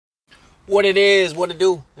What it is, what it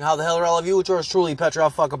do, and how the hell are all of you? It's yours truly,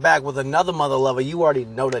 Petrov fucker, back with another mother lover. You already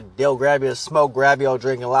know the deal. Grab your smoke, grab your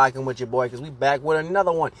drink, and lock in with your boy, because we back with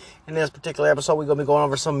another one. In this particular episode, we're going to be going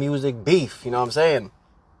over some music beef, you know what I'm saying?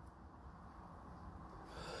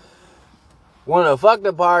 One of the fucked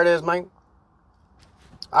up part is, man,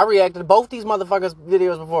 I reacted to both these motherfuckers'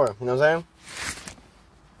 videos before, you know what I'm saying?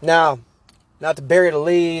 Now, not to bury the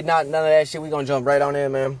lead, none of that shit, we going to jump right on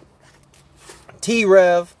in, man.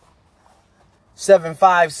 T-Rev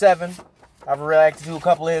 757. I've reacted to a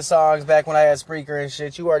couple of his songs back when I had Spreaker and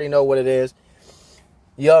shit. You already know what it is.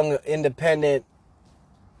 Young, independent,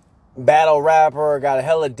 battle rapper. Got a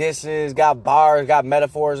hella disses. Got bars. Got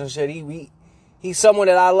metaphors and shit. He's someone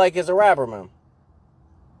that I like as a rapper, man.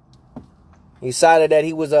 He decided that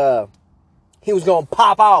he was gonna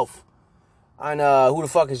pop off on Who the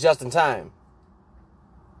Fuck Is Just in Time.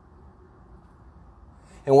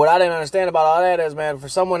 And what I didn't understand about all that is, man, for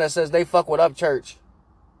someone that says they fuck with Upchurch,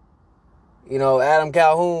 you know, Adam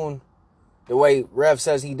Calhoun, the way Rev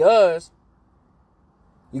says he does,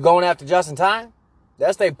 you going after Just in Time?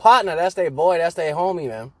 That's their partner, that's their boy, that's their homie,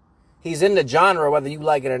 man. He's in the genre whether you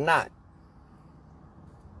like it or not.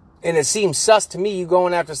 And it seems sus to me you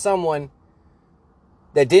going after someone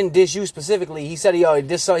that didn't diss you specifically. He said, he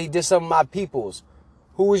dissed some of my peoples.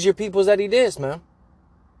 Who was your peoples that he dissed, man?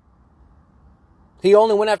 He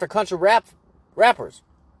only went after country rappers.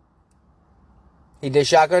 He did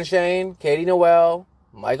Shotgun Shane, Katie Noel,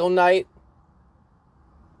 Michael Knight,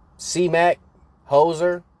 C-Mac,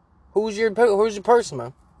 Hoser. Who's your person,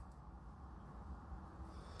 man?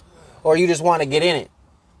 Or you just want to get in it?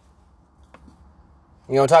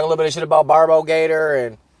 You know, talk a little bit of shit about Barbo Gator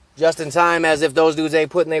and Just in Time as if those dudes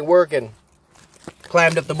ain't putting their work and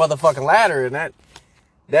climbed up the motherfucking ladder, and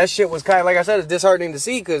that shit was kind of, like I said, it's disheartening to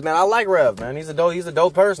see because, man, I like Rev, man. He's a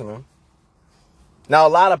dope person, man. Now, a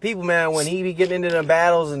lot of people, man, when he be getting into them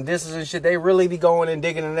battles and disses and shit, they really be going and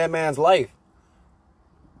digging in that man's life.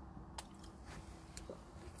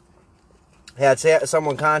 Had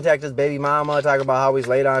someone contact his baby mama, talk about how he's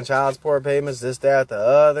late on child support payments, this, that, the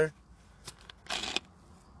other.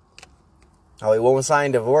 How he won't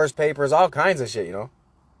sign divorce papers, all kinds of shit, you know.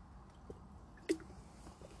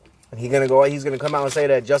 And he's gonna come out and say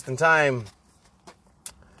that Just in Time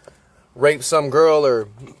raped some girl or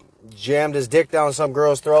jammed his dick down some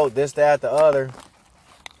girl's throat, this, that, the other,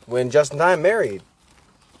 when Just in Time married.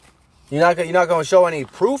 You're not gonna show any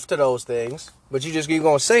proof to those things, but you're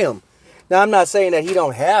gonna say them. Now, I'm not saying that he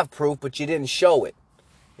don't have proof, but you didn't show it.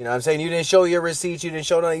 You know what I'm saying? You didn't show your receipts, you didn't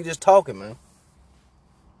show nothing, you just talking, man.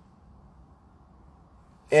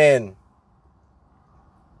 And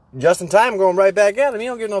Just in Time going right back at him. He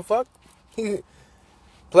don't give no fuck.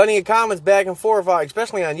 Plenty of comments back and forth,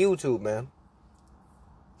 especially on YouTube, man.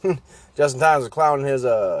 Just in Time was clowning his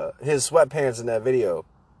sweatpants in that video.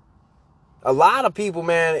 A lot of people,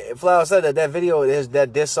 man, Flower said that video,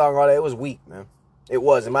 that diss song, all that, it was weak, man. It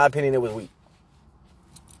was, in my opinion, it was weak.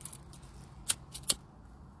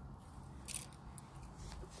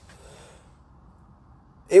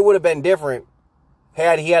 It would have been different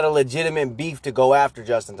had he had a legitimate beef to go after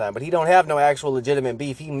Just in Time. But he don't have no actual legitimate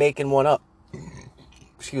beef. He making one up.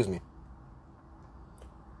 Excuse me.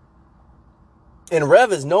 And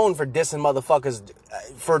Rev is known for dissing motherfuckers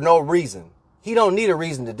for no reason. He don't need a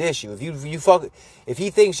reason to diss you. If he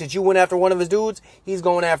thinks that you went after one of his dudes, he's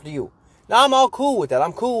going after you. Now, I'm all cool with that.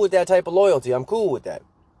 I'm cool with that type of loyalty. I'm cool with that.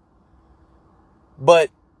 But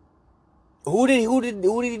who did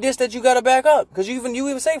he diss that you gotta back up? Because you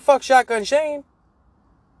even say fuck Shotgun Shane.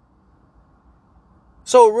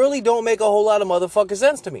 So it really don't make a whole lot of motherfucking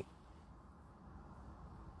sense to me.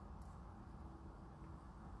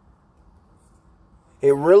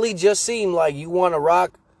 It really just seemed like you want to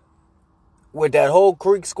rock with that whole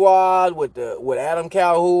Creek squad, with Adam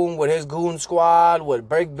Calhoun, with his goon squad, with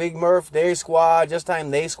Big Murph, their squad, Just Time,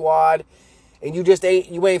 they squad, and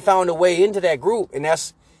you ain't found a way into that group, and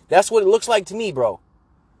that's what it looks like to me, bro.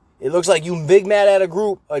 It looks like you big mad at a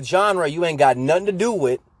group, a genre you ain't got nothing to do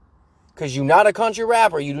with. Because you're not a country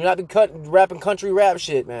rapper. You do not be rapping country rap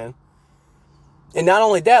shit, man. And not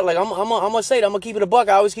only that, like, I'm going to say it. I'm going to keep it a buck.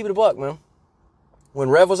 I always keep it a buck, man. When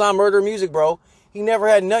Rev was on Murder Music, bro, he never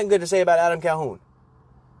had nothing good to say about Adam Calhoun.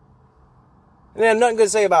 He didn't have nothing good to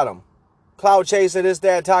say about him. Cloud Chaser, this,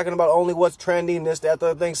 that, talking about only what's trending, this, that, the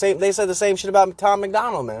other thing. They said the same shit about Tom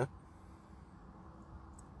McDonald, man.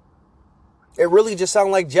 It really just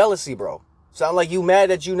sounded like jealousy, bro. Sound like you mad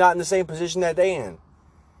that you not in the same position that they in.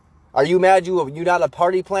 Are you mad you not a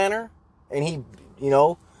party planner? And he, you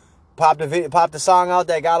know, popped the song out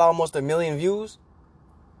that got almost 1 million views?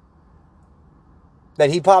 That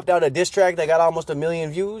he popped out a diss track that got almost 1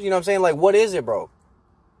 million views? You know what I'm saying? Like, what is it, bro?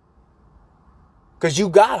 Because you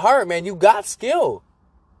got heart, man. You got skill.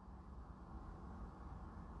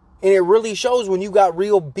 And it really shows when you got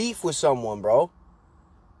real beef with someone, bro.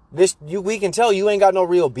 We can tell you ain't got no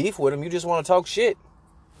real beef with him. You just want to talk shit.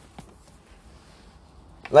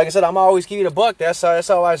 Like I said, I'm always keeping a buck. That's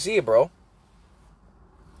how I see it, bro.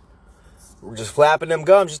 We're just flapping them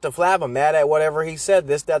gums just to flap him. Mad at whatever he said,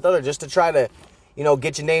 this, that, the other. Just to try to,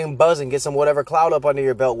 get your name buzzing. Get some whatever clout up under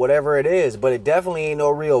your belt. Whatever it is. But it definitely ain't no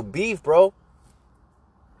real beef, bro.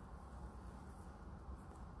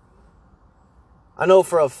 I know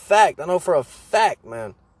for a fact,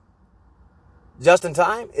 man. Just in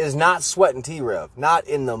Time is not sweating T-Rev. Not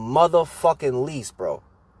in the motherfucking least, bro.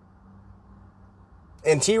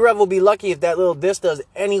 And T-Rev will be lucky if that little diss does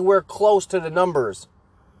anywhere close to the numbers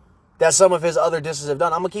that some of his other disses have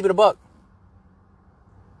done. I'm going to keep it a buck.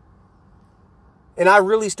 And I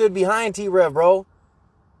really stood behind T-Rev, bro,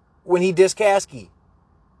 when he dissed Caskey.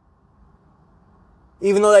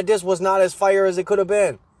 Even though that diss was not as fire as it could have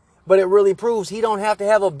been. But it really proves he don't have to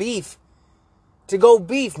have a beef to go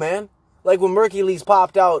beef, man. Like when Mercules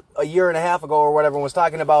popped out a year and a half ago or whatever and was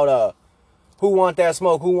talking about who want that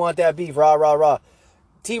smoke, who want that beef, rah, rah, rah.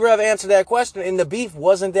 T-Rev answered that question, and the beef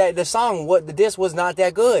wasn't that, the diss was not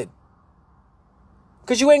that good.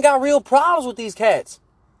 Because you ain't got real problems with these cats.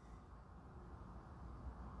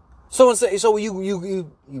 So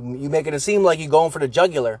you making it seem like you're going for the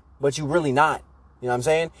jugular, but you really not. You know what I'm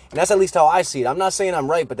saying? And that's at least how I see it. I'm not saying I'm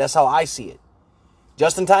right, but that's how I see it.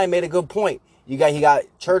 Just in Time made a good point. Rev got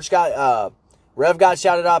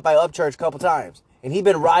shouted out by Upchurch a couple times. And he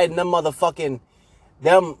been riding them motherfucking,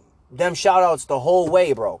 them shout outs the whole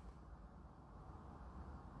way, bro.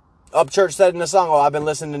 Upchurch said in the song, I've been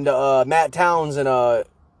listening to Matt Towns and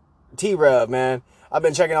T-Rev, man. I've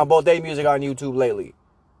been checking out both their music on YouTube lately.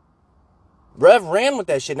 Rev ran with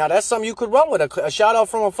that shit. Now, that's something you could run with. A shout out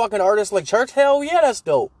from a fucking artist like Church? Hell yeah, that's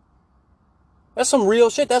dope. That's some real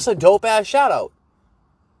shit. That's a dope ass shout out.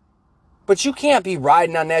 But you can't be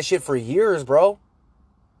riding on that shit for years, bro.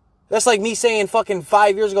 That's like me saying fucking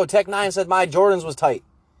 5 years ago, Tech 9 said my Jordans was tight.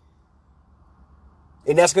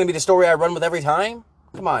 And that's going to be the story I run with every time?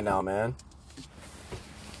 Come on now, man.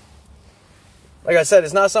 Like I said,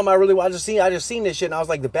 it's not something I really want. I just seen this shit and I was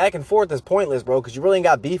like, the back and forth is pointless, bro, because you really ain't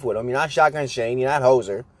got beef with him. You're not Shotgun Shane. You're not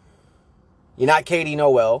Hoser. You're not Katie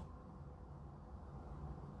Noel.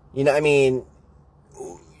 You know, I mean,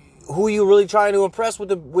 who are you really trying to impress with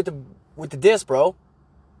the diss, bro?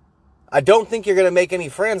 I don't think you're going to make any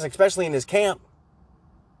friends, especially in this camp.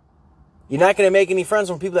 You're not going to make any friends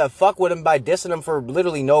from people that fuck with him by dissing him for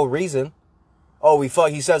literally no reason. Oh,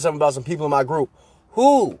 he said something about some people in my group.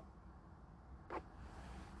 Who?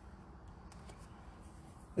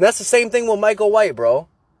 And that's the same thing with Michael White, bro.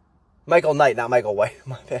 Michael Knight, not Michael White.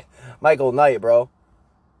 My bad. Michael Knight, bro.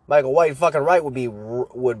 Michael White fucking right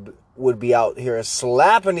would be out here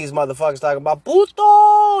slapping these motherfuckers talking about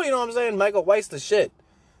puto. You know what I'm saying? Michael White's the shit.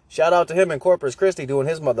 Shout out to him in Corpus Christi doing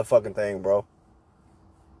his motherfucking thing, bro.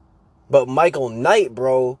 But Michael Knight,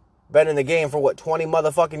 bro, been in the game for what, 20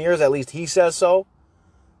 motherfucking years? At least he says so.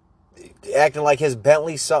 Acting like his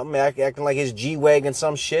Bentley something, acting like his G-Wagon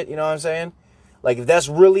some shit, you know what I'm saying? Like, if that's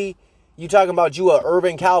really, you talking about you a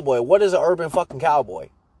urban cowboy. What is an urban fucking cowboy?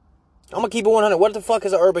 I'm gonna keep it 100. What the fuck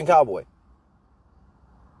is an urban cowboy?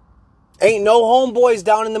 Ain't no homeboys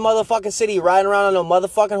down in the motherfucking city riding around on no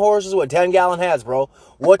motherfucking horses with 10-gallon hats, bro.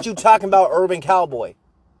 What you talking about, urban cowboy?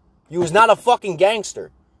 You was not a fucking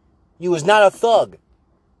gangster. You was not a thug.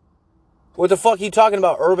 What the fuck you talking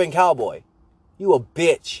about, urban cowboy? You a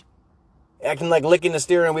bitch. Acting like licking the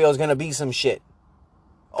steering wheel is gonna be some shit.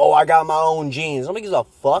 Oh, I got my own jeans. Nobody gives a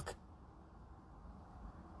fuck.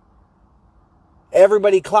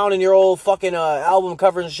 Everybody clowning your old fucking album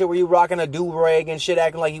covers and shit where you rocking a do-rag and shit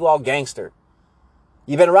acting like you all gangster.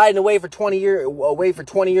 You've been riding away for 20 years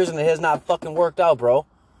and it has not fucking worked out, bro.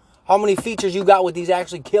 How many features you got with these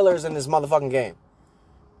actually killers in this motherfucking game?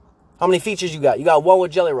 How many features you got? You got one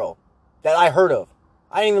with Jelly Roll that I heard of.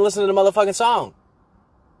 I didn't even listen to the motherfucking song.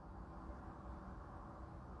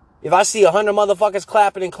 If I see 100 motherfuckers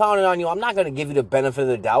clapping and clowning on you, I'm not going to give you the benefit of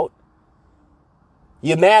the doubt.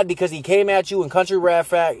 You're mad because he came at you and Country Rap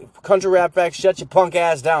Facts shut your punk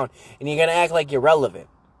ass down, and you're going to act like you're relevant.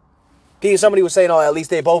 Somebody was saying, oh, at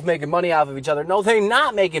least they both making money off of each other. No, they're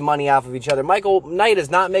not making money off of each other. Michael Knight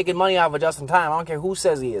is not making money off of Just in Time. I don't care who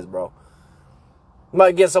says he is, bro. You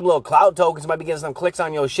might get some little clout tokens, you might be getting some clicks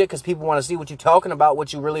on your shit because people want to see what you're talking about,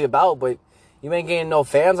 what you really about, but you ain't getting no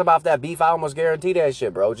fans about that beef. I almost guarantee that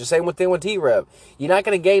shit, bro. Just same thing with T-Rev. You're not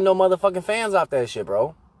going to gain no motherfucking fans off that shit,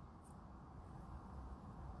 bro.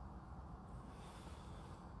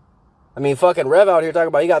 I mean, fucking Rev out here talking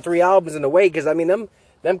about he got 3 albums in the wait. Because, I mean,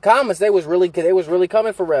 them comments, they was really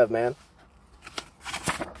coming for Rev, man.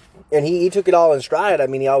 And he took it all in stride. I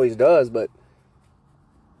mean, he always does, but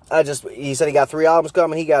he said he got 3 albums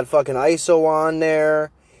coming. He got fucking ISO on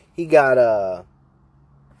there. He got,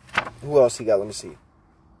 who else he got? Let me see.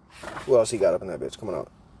 Who else he got up in that bitch coming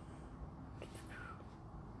out?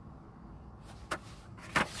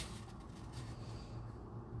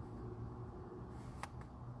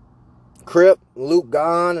 Crip, Luke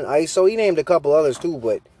Gone, and ISO. He named a couple others too,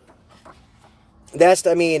 but that's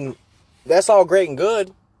all great and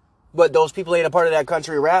good. But those people ain't a part of that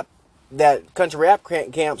country rap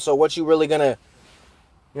camp. So what you really gonna,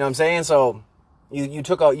 you know what I'm saying? So you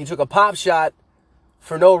took a pop shot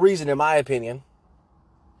for no reason, in my opinion.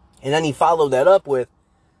 And then he followed that up with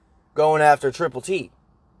going after Triple T.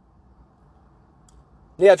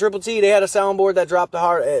 Yeah, Triple T, they had a soundboard that dropped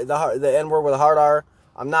the N-word with a hard R.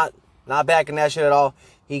 I'm not backing that shit at all.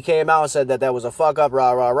 He came out and said that was a fuck up,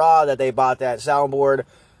 rah, rah, rah, that they bought that soundboard.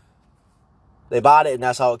 They bought it, and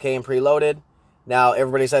that's how it came preloaded. Now,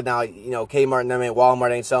 everybody said now, you know, Kmart and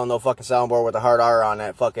Walmart ain't selling no fucking soundboard with a hard R on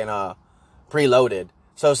that fucking preloaded.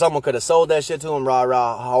 So someone could have sold that shit to him, rah,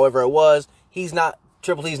 rah, however it was.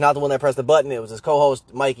 Triple T's not the one that pressed the button. It was his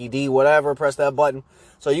co-host, Mikey D, whatever, pressed that button.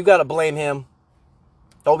 So you got to blame him.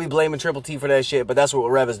 Don't be blaming Triple T for that shit, but that's what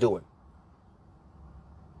Rev is doing.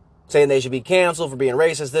 Saying they should be canceled for being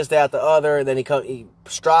racist, this, that, the other. And then he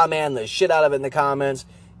straw man the shit out of it in the comments.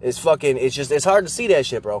 It's hard to see that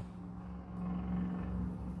shit, bro.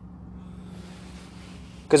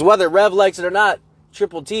 Because whether Rev likes it or not,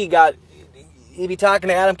 Triple T he be talking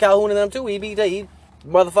to Adam Calhoun and them too. He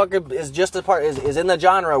motherfucker is just a part, is in the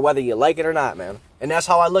genre whether you like it or not, man. And that's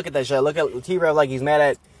how I look at that shit. I look at T-Rev like he's mad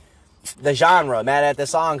at the genre, mad at the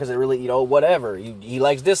song because it really, you know, whatever. He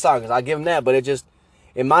likes this song because I give him that, but it just,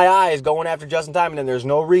 in my eyes, going after Justin Timon, and there's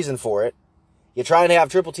no reason for it. You're trying to have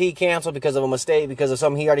Triple T canceled because of a mistake, because of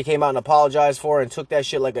something he already came out and apologized for and took that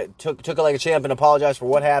shit took it like a champ and apologized for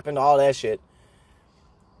what happened, all that shit.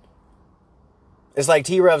 It's like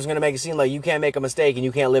T-Rev's gonna make it seem like you can't make a mistake and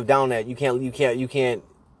you can't live down that. You can't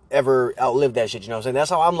ever outlive that shit, you know what I'm saying? That's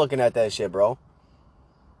how I'm looking at that shit, bro.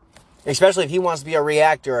 Especially if he wants to be a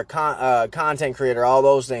reactor, a content creator, all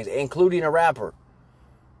those things, including a rapper.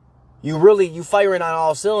 You fire in on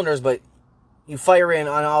all cylinders, but you fire in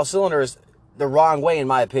on all cylinders the wrong way, in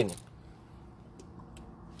my opinion.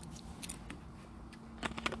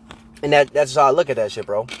 And that's how I look at that shit,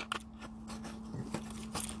 bro.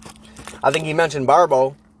 I think he mentioned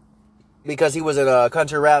Barbo because he was in a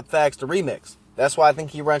Country Rap Facts the remix. That's why I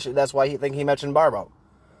think he mentioned Barbo.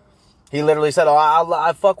 He literally said, "Oh,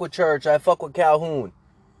 I fuck with Church, I fuck with Calhoun,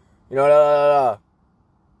 you know, da, da, da.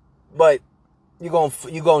 But you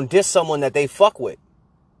gonna diss someone that they fuck with?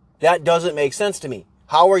 That doesn't make sense to me.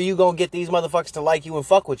 How are you gonna get these motherfuckers to like you and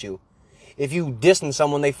fuck with you if you dissing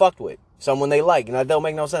someone they fucked with, someone they like? And that don't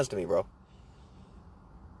make no sense to me, bro.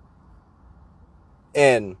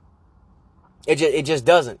 And it just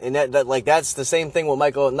doesn't. And that's the same thing with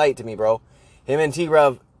Michael Knight to me, bro. Him and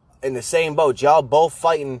T-Rev in the same boat. Y'all both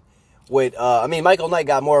fighting with, Michael Knight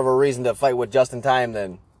got more of a reason to fight with Justin Time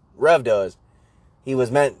than Rev does.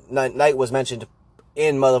 Knight was mentioned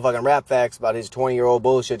in motherfucking Rap Facts about his 20-year-old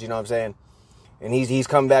bullshit, you know what I'm saying? And he's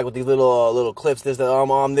coming back with these little clips,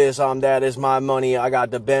 I'm this, I'm that, it's my money, I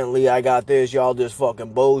got the Bentley, I got this, y'all just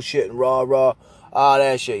fucking bullshit and rah, all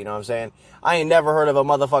that shit, you know what I'm saying? I ain't never heard of a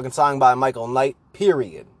motherfucking song by Michael Knight,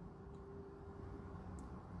 period.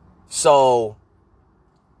 So,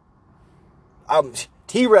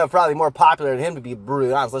 T-Rev probably more popular than him, to be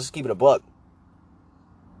brutally honest. Let's just keep it a buck.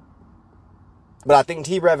 But I think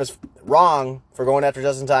T-Rev is wrong for going after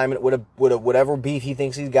Justin Timon with whatever beef he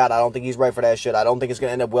thinks he's got. I don't think he's right for that shit. I don't think it's going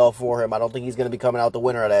to end up well for him. I don't think he's going to be coming out the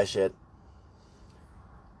winner of that shit.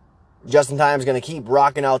 Justin Timon's going to keep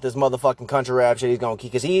rocking out this motherfucking country rap shit. He's going to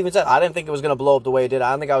keep, because he even said, I didn't think it was going to blow up the way it did.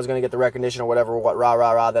 I didn't think I was going to get the recognition or whatever,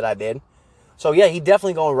 rah that I did. So yeah, he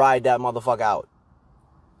definitely going to ride that motherfucker out.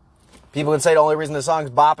 People can say the only reason the song's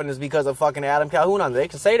bopping is because of fucking Adam Calhoun on it. They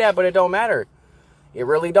can say that, but it don't matter. It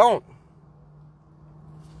really don't.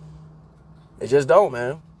 It just don't,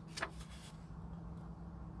 man.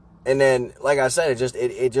 And then, like I said,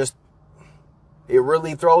 it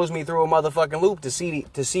really throws me through a motherfucking loop to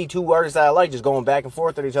see two artists that I like just going back and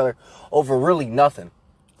forth at each other over really nothing.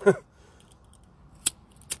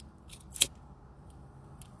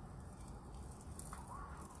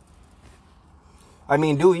 I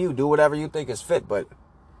mean, do whatever you think is fit, but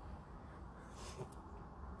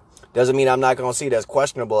doesn't mean I'm not going to see it as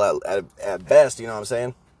questionable at best, you know what I'm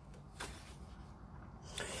saying?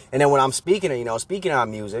 And then when I'm speaking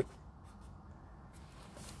on music,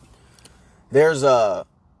 There's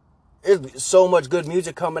so much good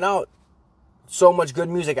music coming out. So much good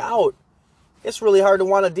music out. It's really hard to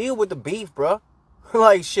want to deal with the beef, bro.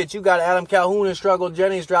 Like, shit, you got Adam Calhoun and Struggle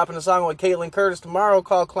Jennings dropping a song with Caitlin Curtis tomorrow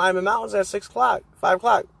called Climbing Mountains at 6 o'clock, 5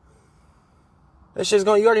 o'clock. That shit's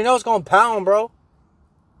you already know it's gonna pound, bro.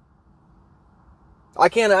 I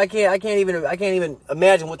can't even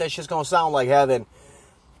imagine what that shit's gonna sound like having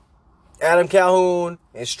Adam Calhoun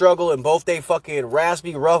and Struggle and both they fucking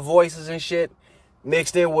raspy, rough voices and shit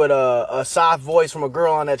mixed in with a soft voice from a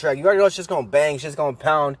girl on that track. You already know shit's gonna bang, shit's gonna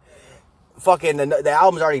pound. Fucking the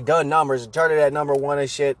album's already done numbers. It charted at #1 and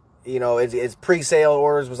shit. You know, its pre-sale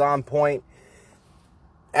orders was on point.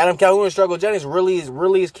 Adam Calhoun and Struggle Jennings really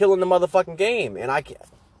is killing the motherfucking game, and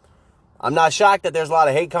I'm not shocked that there's a lot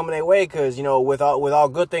of hate coming their way, because you know with all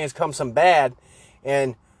good things comes some bad,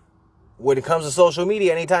 and when it comes to social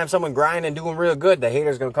media, anytime someone grinding and doing real good, the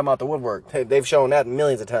haters gonna come out the woodwork. They've shown that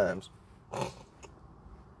millions of times.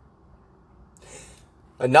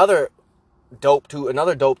 Another dope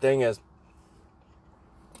thing is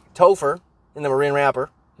Topher and the Marine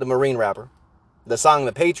Rapper, the song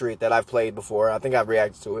The Patriot that I've played before. I think I've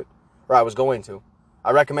reacted to it, or I was going to.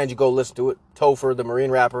 I recommend you go listen to it. Topher, the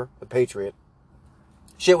Marine Rapper, The Patriot.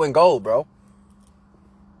 Shit went gold, bro.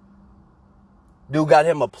 Dude got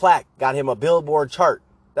him a plaque, got him a Billboard chart.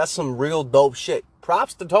 That's some real dope shit.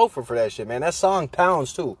 Props to Topher for that shit, man. That song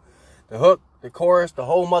pounds too. The hook, the chorus, the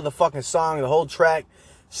whole motherfucking song, the whole track,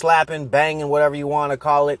 slapping, banging, whatever you want to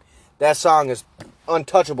call it. That song is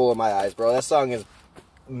untouchable in my eyes, bro. That song is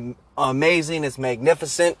amazing. It's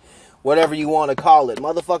magnificent. Whatever you want to call it.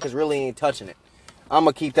 Motherfuckers really ain't touching it. I'm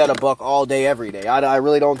going to keep that a buck all day, every day. I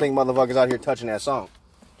really don't think motherfuckers out here touching that song.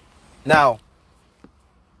 Now,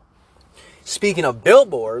 speaking of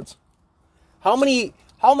billboards, how many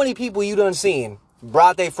people you done seen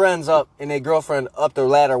brought their friends up and their girlfriend up the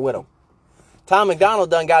ladder with them? Tom MacDonald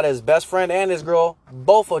done got his best friend and his girl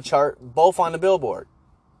both a chart, both on the Billboard.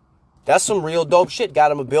 That's some real dope shit.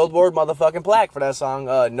 Got him a Billboard motherfucking plaque for that song,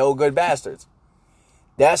 No Good Bastards.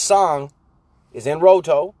 That song is in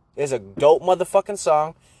Roto. It's a dope motherfucking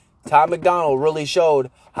song. Tom MacDonald really showed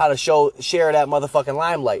how to share that motherfucking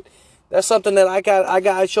limelight. That's something that I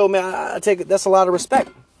got to show, man. I take it. That's a lot of respect.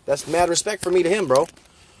 That's mad respect for me to him, bro.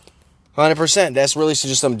 100%. That's really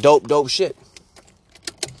just some dope shit.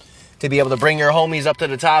 To be able to bring your homies up to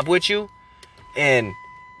the top with you, and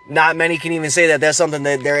not many can even say that that's something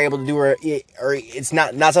that they're able to do, or it's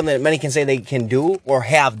not something that many can say they can do or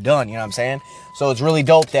have done. You know what I'm saying? So it's really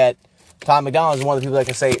dope that Tom MacDonald is one of the people that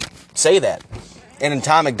can say that. And in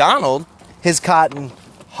Tom MacDonald has gotten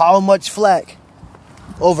how much flack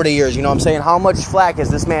over the years? You know what I'm saying? How much flack has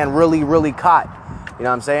this man really caught? You know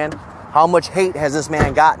what I'm saying? How much hate has this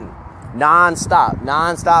man gotten? Non-stop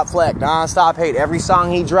flack, non-stop hate. Every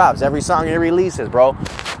song he drops, every song he releases, bro.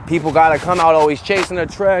 People gotta come out always chasing a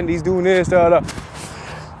trend. He's doing this,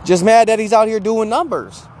 just mad that he's out here doing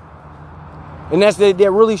numbers. And that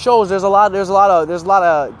really shows there's a lot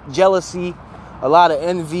of jealousy, a lot of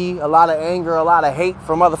envy, a lot of anger, a lot of hate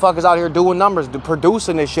from motherfuckers out here doing numbers,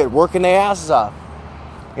 producing this shit, working their asses off.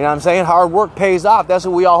 You know what I'm saying? Hard work pays off. That's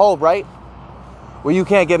what we all hope, right? Well, you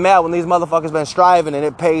can't get mad when these motherfuckers been striving and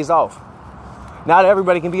it pays off. Not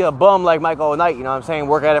everybody can be a bum like Michael Knight, you know what I'm saying?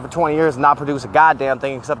 Work at it for 20 years and not produce a goddamn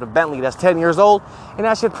thing except a Bentley that's 10 years old, and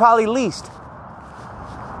that shit probably leased.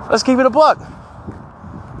 Let's keep it a buck.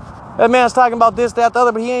 That man's talking about this, that, the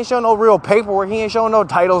other, but he ain't showing no real paperwork. He ain't showing no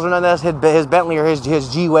titles or none of that. His Bentley or his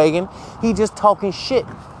G-Wagon. He just talking shit.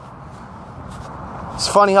 It's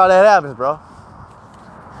funny how that happens, bro.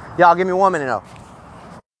 Y'all give me 1 minute now.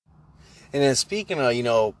 And then speaking of, you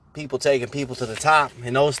know, people taking people to the top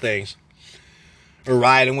and those things, or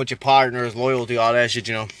riding with your partners, loyalty, all that shit,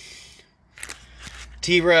 you know.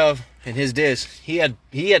 T-Rev and his diss, he had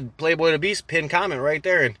Playboy the Beast pinned comment right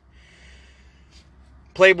there, and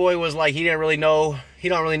Playboy was like, he don't really know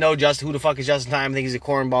just who the fuck is Justin Time. I think he's a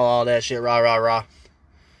cornball, all that shit, rah.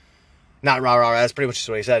 Not rah, that's pretty much just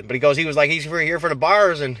what he said. But he was like, he's here for the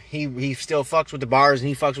bars, and he still fucks with the bars, and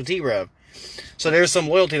he fucks with T-Rev. So there's some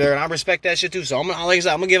loyalty there, and I respect that shit too. So I'm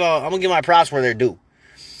gonna give my props where they're due.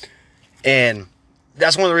 And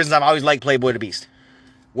that's one of the reasons I've always liked Playboy the Beast.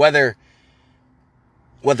 Whether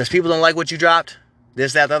people don't like what you dropped,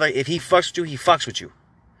 this, that, the other, if he fucks with you, he fucks with you.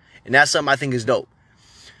 And that's something I think is dope.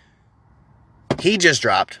 He just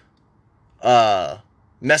dropped a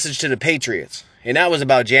message to the Patriots. And that was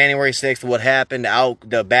about January 6th, what happened,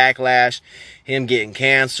 the backlash, him getting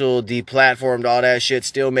canceled, deplatformed, all that shit,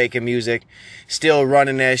 still making music, still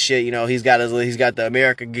running that shit. You know, he's got the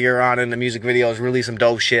America gear on in the music videos, really some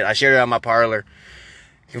dope shit. I shared it on my parlor.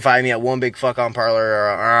 You can find me at One Big Fuck on Parler,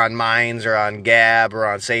 or on Minds, or on Gab, or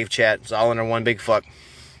on Safe Chat. It's all under One Big Fuck.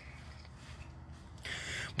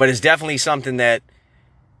 But it's definitely something that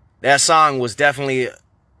song was definitely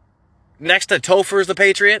next to Topher's The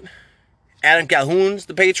Patriot, Adam Calhoun's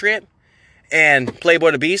The Patriot, and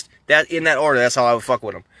Playboy the Beast. That in that order, that's how I would fuck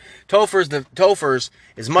with him. Topher's,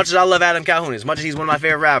 as much as I love Adam Calhoun, as much as he's one of my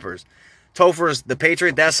favorite rappers, Topher's The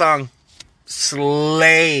Patriot, that song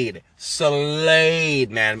slayed,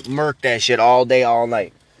 man. Murked that shit all day, all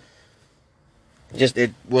night.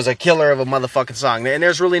 It was a killer of a motherfucking song. And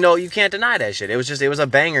there's really you can't deny that shit. It was a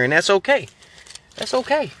banger, and that's okay. That's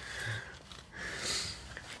okay.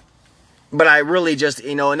 But I really just,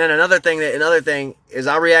 and then another thing is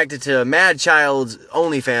I reacted to Mad Child's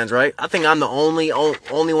OnlyFans, right? I think I'm the only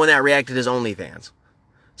one that reacted to his OnlyFans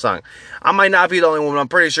song. I might not be the only one, but I'm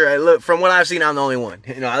pretty sure, look, from what I've seen, I'm the only one.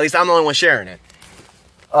 At least I'm the only one sharing it.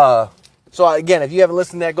 So again, if you haven't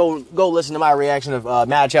listened to that, go listen to my reaction of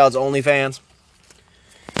Mad Child's OnlyFans.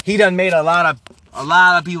 He done made a lot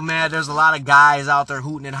of people mad. There's a lot of guys out there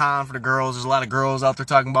hooting and hawing for the girls. There's a lot of girls out there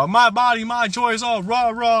talking about my body, my choice, all rah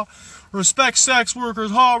rah. Respect sex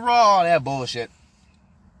workers, rah rah, all that bullshit.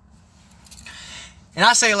 And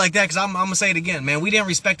I say it like that because I'm going to say it again, man. We didn't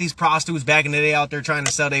respect these prostitutes back in the day out there trying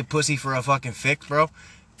to sell their pussy for a fucking fix, bro.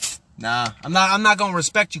 Nah, I'm not going to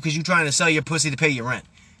respect you because you're trying to sell your pussy to pay your rent.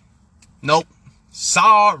 Nope.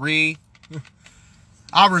 Sorry.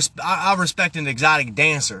 I'll respect an exotic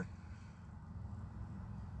dancer.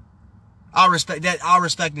 I'll respect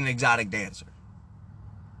an exotic dancer.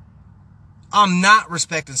 I'm not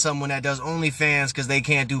respecting someone that does OnlyFans because they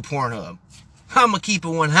can't do Pornhub. I'm going to keep it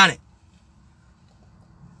 100.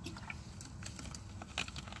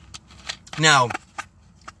 Now,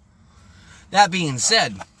 that being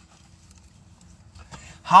said,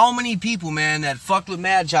 how many people, man, that fucked with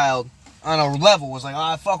Mad Child on a level was like,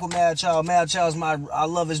 I fuck with Mad Child. Mad Child's I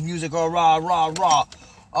love his music, oh, rah, rah, rah.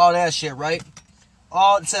 All that shit, right?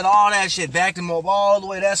 Said all that shit, backed him up all the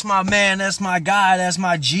way. That's my man, that's my guy, that's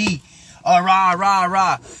my G. Rah, rah,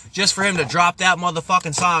 rah. Just for him to drop that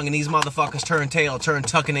motherfucking song and these motherfuckers turn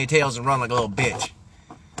tucking their tails and run like a little bitch.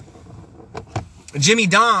 Jimmy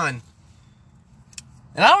Don.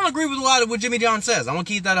 And I don't agree with a lot of what Jimmy Don says. I'm gonna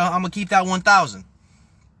keep that 1,000.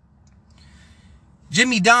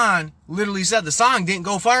 Jimmy Don literally said the song didn't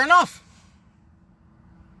go far enough.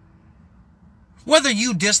 Whether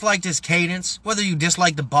you disliked his cadence, whether you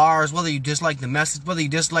disliked the bars, whether you disliked the message, whether you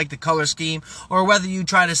disliked the color scheme, or whether you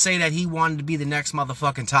try to say that he wanted to be the next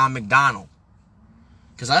motherfucking Tom McDonald.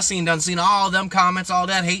 Because I done seen all them comments, all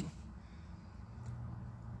that hate.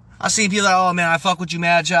 I seen people like, oh man, I fuck with you,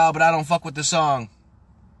 Mad Child, but I don't fuck with the song.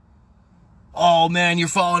 Oh man, you're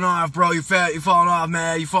falling off, bro. You're fat. You're falling off,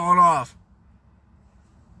 man. You're falling off.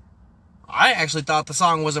 I actually thought the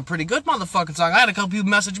song was a pretty good motherfucking song. I had a couple people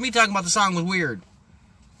message me talking about the song was weird.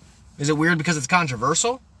 Is it weird because it's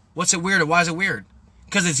controversial? What's it weird? Why is it weird?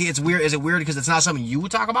 Because it's weird. Is it weird because it's not something you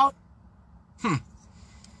would talk about?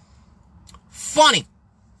 Funny.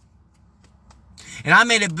 And I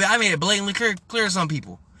made it blatantly clear to some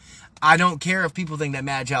people. I don't care if people think that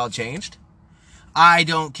Mad Child changed. I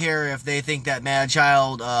don't care if they think that Mad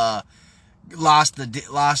Child lost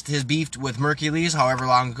his beef with Mercules however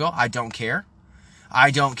long ago. I don't care.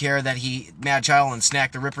 I don't care that Mad Child and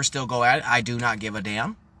Snack the Ripper still go at it. I do not give a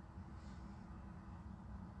damn.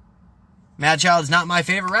 Mad Child is not my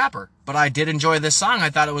favorite rapper, but I did enjoy this song. I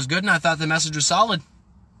thought it was good, and I thought the message was solid.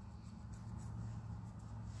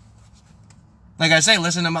 Like I say,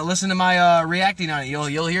 listen to my reacting on it.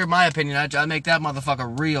 You'll hear my opinion. I make that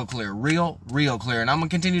motherfucker real clear, real clear, and I'm gonna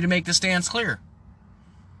continue to make the stance clear.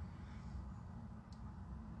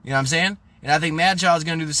 You know what I'm saying? And I think Mad Child's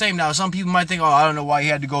gonna do the same. Now, some people might think, oh, I don't know why he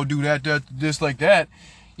had to go do this like that.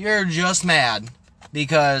 You're just mad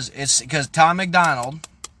because Tom McDonald.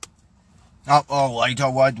 What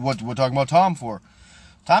we're talking about Tom for?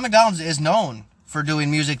 Tom McDonald is known for doing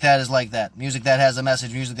music that is like that. Music that has a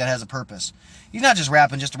message, music that has a purpose. He's not just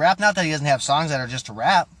rapping just to rap. Not that he doesn't have songs that are just to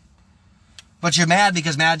rap. But you're mad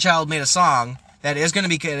because Mad Child made a song that is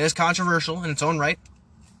it is controversial in its own right.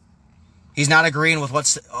 He's not agreeing with what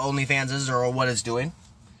OnlyFans is or what it's doing.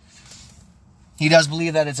 He does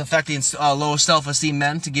believe that it's affecting low self-esteem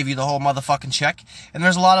men to give you the whole motherfucking check. And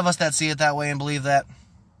there's a lot of us that see it that way and believe that.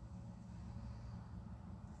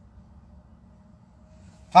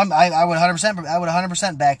 I would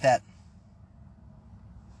 100% back that.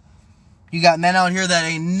 You got men out here that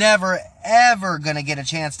ain't never, ever gonna get a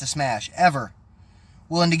chance to smash. Ever.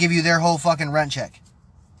 Willing to give you their whole fucking rent check.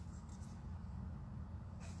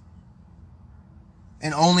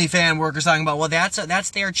 And OnlyFans workers talking about, well,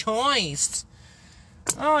 that's their choice.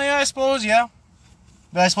 Oh, yeah, I suppose, yeah.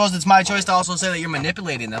 But I suppose it's my choice to also say that you're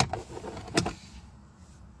manipulating them.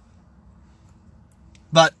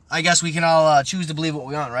 But I guess we can all choose to believe what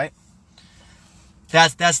we want, right?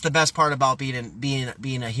 That's the best part about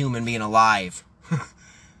being a human, being alive.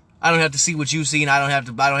 I don't have to see what you see, and I don't have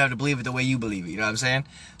to believe it the way you believe it. You know what I'm saying?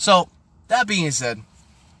 So that being said,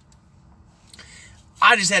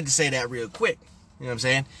 I just had to say that real quick. You know what I'm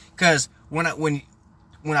saying? Because when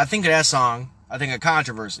I think of that song, I think of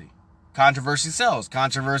controversy. Controversy sells.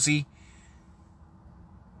 Controversy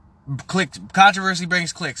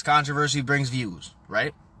brings clicks. Controversy brings views,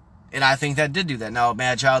 right? And I think that did do that. Now,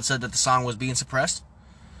 Madchild said that the song was being suppressed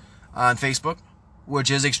on Facebook, which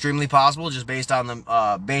is extremely possible, just based on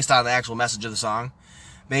the actual message of the song,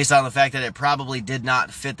 based on the fact that it probably did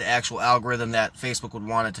not fit the actual algorithm that Facebook would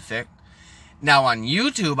want it to fit. Now on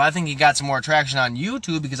YouTube, I think he got some more traction on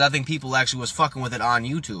YouTube because I think people actually was fucking with it on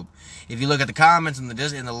YouTube. If you look at the comments and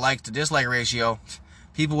the like to dislike ratio,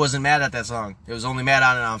 people wasn't mad at that song. It was only mad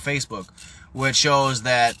on it on Facebook, which shows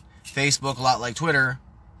that Facebook, a lot like Twitter,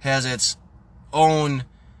 has its own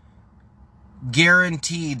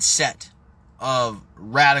guaranteed set of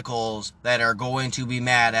radicals that are going to be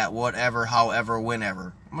mad at whatever, however,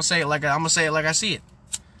 whenever. I'm gonna say it like I see it.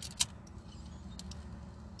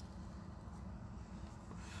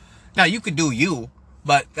 Now, you could do you,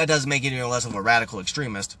 but that doesn't make you any less of a radical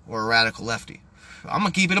extremist or a radical lefty. I'm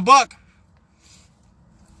going to keep it a buck.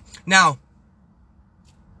 Now,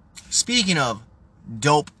 speaking of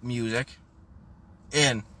dope music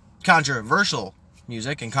and controversial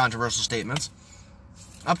music and controversial statements,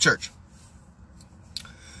 Upchurch.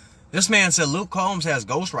 This man said Luke Combs has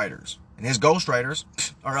ghostwriters, and his ghostwriters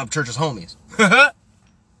are Upchurch's homies.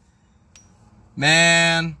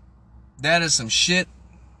 Man, that is some shit.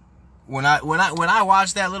 When I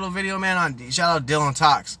watched that little video, man, shout out Dylan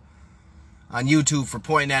Tox on YouTube for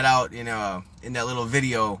pointing that out in that little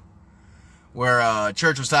video where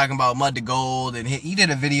Church was talking about Mud to Gold, and he did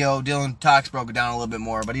a video. Dylan Tox broke it down a little bit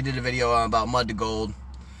more, but he did a video about Mud to Gold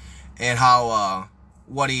and how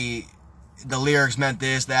the lyrics meant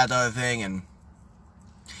this, that, the other thing, and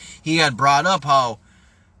he had brought up how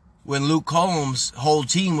when Luke Combs' whole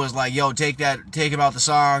team was like, yo, take him out the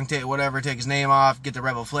song, take his name off, get the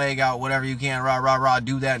rebel flag out, whatever you can, rah, rah, rah,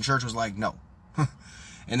 do that. And Church was like, no.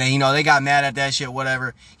 And then, they got mad at that shit,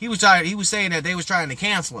 whatever. He was saying that they was trying to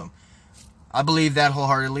cancel him. I believe that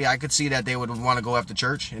wholeheartedly. I could see that they would want to go after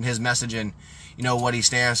Church and his message and, what he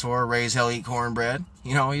stands for, raise hell, eat cornbread.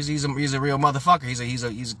 He's a real motherfucker.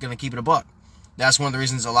 He's going to keep it a buck. That's one of the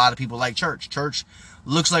reasons a lot of people like Church. Church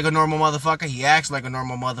looks like a normal motherfucker. He acts like a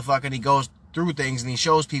normal motherfucker. And he goes through things and he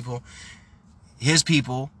shows his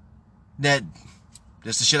people, that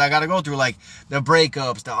this is the shit I gotta go through. Like the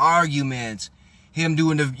breakups, the arguments, him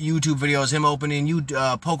doing the YouTube videos, him opening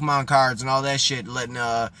Pokemon cards and all that shit, letting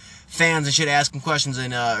fans and shit ask him questions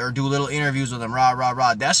and or do little interviews with him. Rah, rah,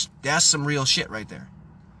 rah. That's some real shit right there.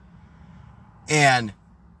 And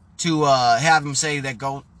to have him say that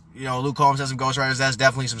Luke Combs has some ghostwriters, that's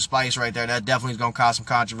definitely some spice right there. That definitely is going to cause some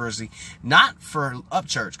controversy. Not for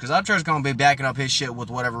Upchurch, because Upchurch is going to be backing up his shit with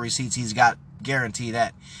whatever receipts he's got. Guarantee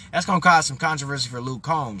that. That's going to cause some controversy for Luke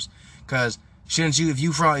Combs, because shouldn't you, if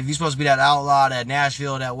you're supposed to be that outlaw, that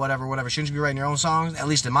Nashville, that whatever, shouldn't you be writing your own songs? At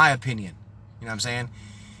least in my opinion. You know what I'm saying?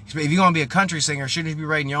 If you're going to be a country singer, shouldn't you be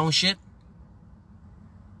writing your own shit?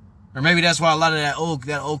 Or maybe that's why a lot of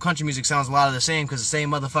that old country music sounds a lot of the same, because the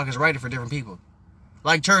same motherfuckers write it for different people.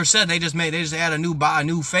 Like Church said, they just add a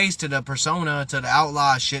new face to the persona, to the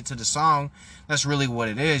outlaw shit, to the song. That's really what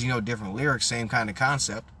it is. Different lyrics, same kind of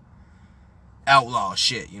concept. Outlaw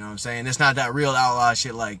shit, you know what I'm saying? It's not that real outlaw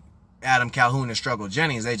shit like Adam Calhoun and Struggle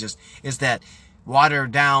Jennings. It's that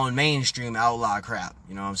watered down mainstream outlaw crap.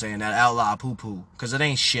 You know what I'm saying? That outlaw poo-poo. Because it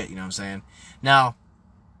ain't shit, you know what I'm saying? Now,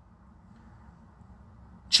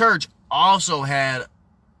 Church also had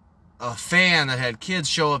a fan that had kids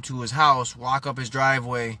show up to his house, walk up his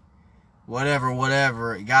driveway,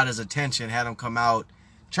 whatever. It got his attention, had him come out.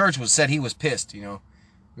 Church said he was pissed, We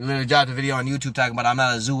literally dropped a video on YouTube talking about I'm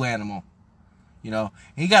not a zoo animal.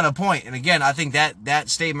 He got a point. And again, I think that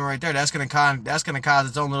statement right there, that's gonna cause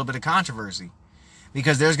its own little bit of controversy.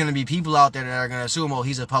 Because there's gonna be people out there that are gonna assume,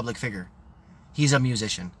 he's a public figure. He's a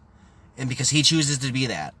musician. And because he chooses to be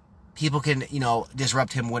that, people can,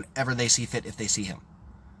 disrupt him whenever they see fit if they see him.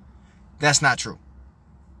 That's not true.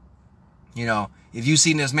 If you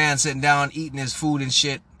seen this man sitting down, eating his food and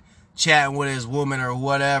shit, chatting with his woman or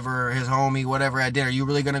whatever, his homie, whatever at dinner, you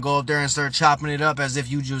really going to go up there and start chopping it up as if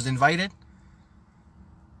you just invited?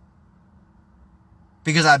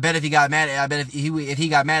 Because I bet if he got mad, if he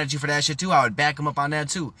got mad at you for that shit too, I would back him up on that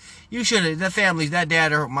too. You should have, the family, that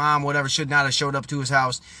dad or mom, whatever, should not have showed up to his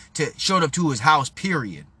house.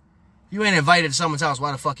 Period. You ain't invited to someone's house.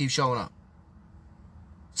 Why the fuck you showing up?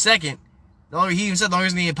 Second, he even said the only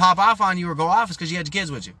reason he didn't pop off on you or go off is because you had your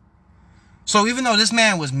kids with you. So even though this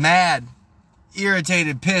man was mad,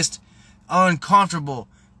 irritated, pissed, uncomfortable,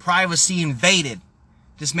 privacy invaded,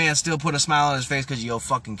 this man still put a smile on his face because of your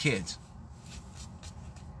fucking kids.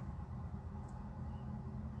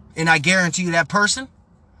 And I guarantee you that person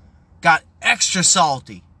got extra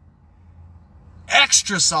salty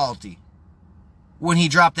when he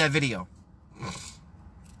dropped that video.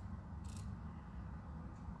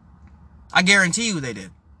 I guarantee you they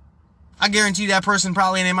did. I guarantee you that person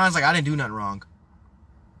probably in their mind's like, I didn't do nothing wrong.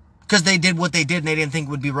 Because they did what they did and they didn't think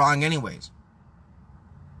would be wrong anyways.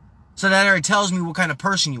 So that already tells me what kind of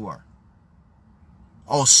person you are.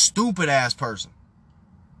 Oh, stupid ass person.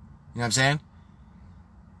 You know what I'm saying?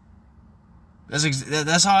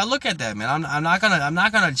 That's how I look at that, man. I'm not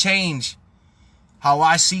gonna change how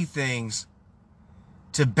I see things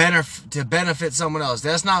to benefit someone else.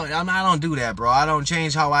 I don't do that, bro. I don't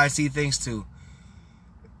change how I see things to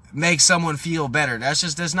make someone feel better.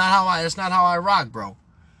 That's not how I rock, bro.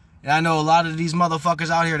 And I know a lot of these motherfuckers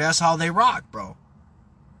out here, that's how they rock, bro.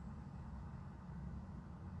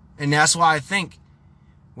 And that's why I think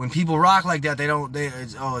when people rock like that,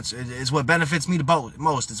 it's what benefits me the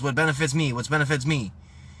most. It's what benefits me.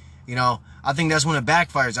 You know, I think that's when it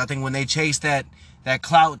backfires. I think when they chase that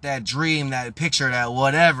clout, that dream, that picture, that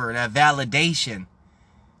whatever, that validation,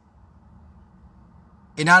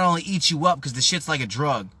 it not only eats you up because the shit's like a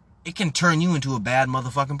drug, it can turn you into a bad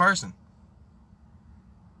motherfucking person.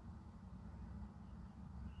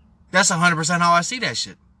 That's 100% how I see that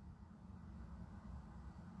shit.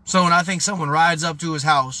 So when I think someone rides up to his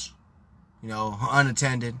house, you know,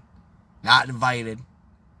 unattended, not invited,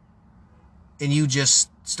 and you just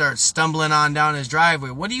start stumbling on down his driveway,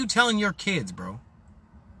 what are you telling your kids, bro?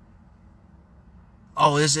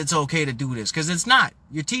 Oh, it's okay to do this. Because it's not.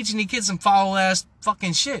 You're teaching the kids some foul-ass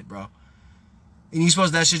fucking shit, bro. And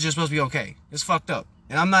that shit's just supposed to be okay. It's fucked up.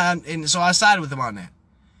 And so I sided with him on that.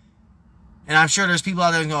 And I'm sure there's people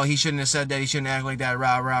out there who go, he shouldn't have said that, he shouldn't act like that,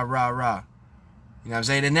 rah, rah, rah, rah. You know what I'm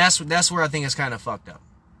saying? And that's where I think it's kind of fucked up.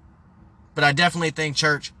 But I definitely think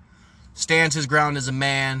church stands his ground as a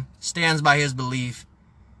man, stands by his belief,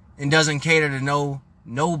 and doesn't cater to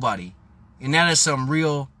nobody. And that is some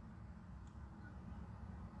real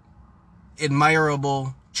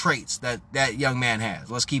admirable traits that young man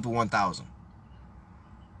has. Let's keep it 1,000.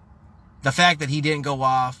 The fact that he didn't go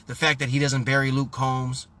off, the fact that he doesn't bury Luke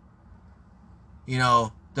Combs, you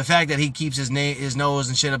know, the fact that he keeps his nose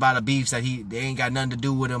and shit about a beefs that they ain't got nothing to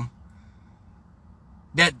do with him.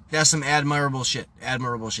 That's some admirable shit.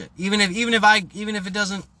 Even if it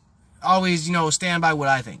doesn't always, you know, stand by what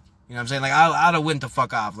I think. You know what I'm saying? Like I'd have went the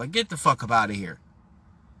fuck off. Like, get the fuck up out of here.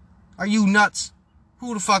 Are you nuts?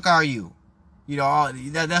 Who the fuck are you? You know,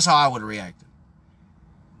 that's how I would have reacted.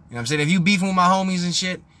 You know what I'm saying? If you beefing with my homies and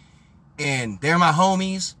shit, and they're my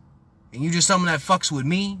homies, and you just someone that fucks with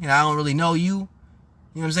me, and I don't really know you,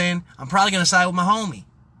 you know what I'm saying? I'm probably going to side with my homie.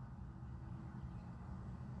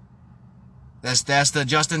 That's the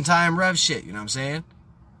just-in-time rev shit, you know what I'm saying?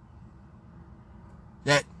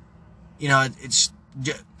 That, you know, it's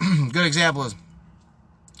good example is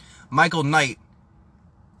Michael Knight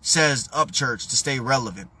says Upchurch to stay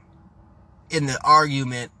relevant in the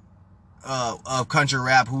argument of country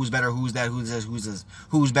rap, who's better, who's that, who's this,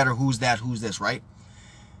 who's better, who's that, who's this, right?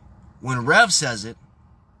 When Rev says it,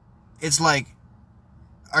 it's like,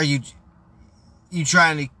 are you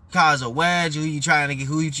trying to cause a wedge? Who you trying to get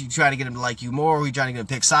him to like you more? Who you trying to get him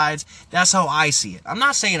to pick sides? That's how I see it. I'm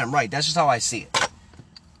not saying I'm right. That's just how I see it.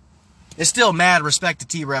 It's still mad respect to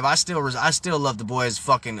T-Rev. I still love the boy's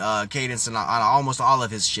fucking cadence and on almost all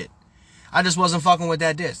of his shit. I just wasn't fucking with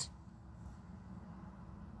that diss.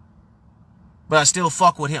 But I still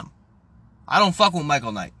fuck with him. I don't fuck with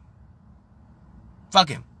Michael Knight. Fuck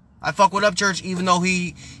him. I fuck with Upchurch even though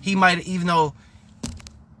he might, even though,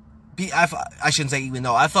 I shouldn't say even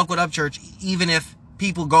though. I fuck with Upchurch even if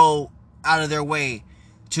people go out of their way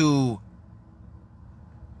to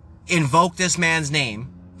invoke this man's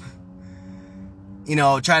name. You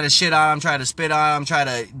know, try to shit on him, try to spit on him, try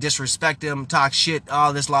to disrespect him, talk shit,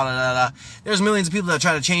 all this, la la la la. There's millions of people that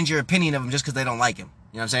try to change your opinion of him just because they don't like him.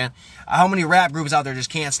 You know what I'm saying? How many rap groups out there just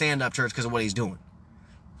can't stand Upchurch because of what he's doing?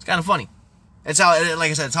 It's kind of funny. It's how,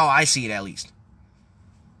 like I said, it's how I see it at least.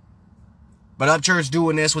 But Upchurch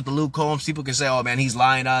doing this with the Luke Combs, people can say, oh man, he's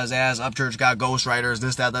lying on his ass. Upchurch got ghostwriters,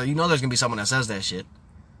 this, that, that. You know there's going to be someone that says that shit.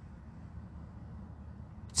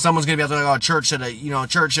 Someone's gonna be out there like, oh, Church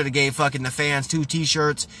should have gave fucking the fans 2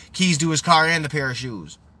 t-shirts, keys to his car, and the pair of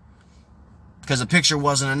shoes. Because the picture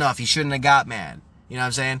wasn't enough. He shouldn't have got mad. You know what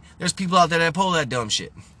I'm saying? There's people out there that pull that dumb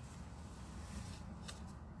shit.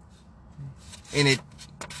 And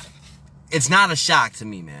it's not a shock to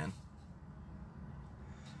me, man.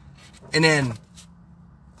 And then,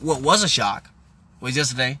 what was a shock was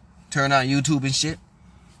yesterday, turned on YouTube and shit,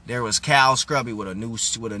 there was Cal Scrubby with a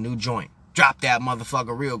new joint. Drop that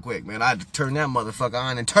motherfucker real quick, man. I had to turn that motherfucker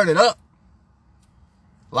on and turn it up.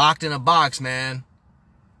 Locked in a Box, man.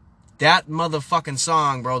 That motherfucking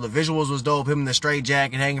song, bro. The visuals was dope. Him in the straight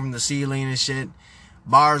jacket hanging from the ceiling and shit.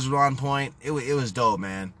 Bars were on point. It was dope,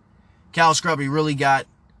 man. Cal Scrubby really got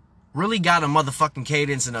a motherfucking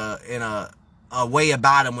cadence and a way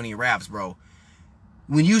about him when he raps, bro.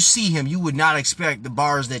 When you see him, you would not expect the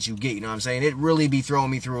bars that you get, you know what I'm saying? It really be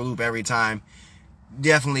throwing me through a loop every time.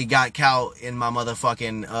 Definitely got Cal in my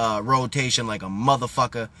motherfucking rotation like a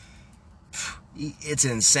motherfucker. It's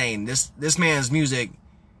insane. This man's music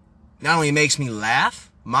not only makes me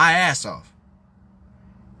laugh my ass off,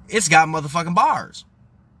 it's got motherfucking bars.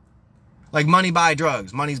 Like Money Buy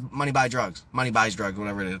Drugs. Money Buy Drugs. Money Buys Drugs,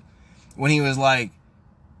 whatever it is. When he was like,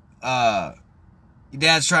 your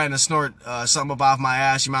dad's trying to snort something up off my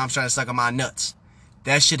ass, your mom's trying to suck on my nuts.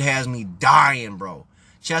 That shit has me dying, bro.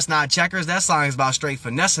 Chestnut Checkers, that song is about straight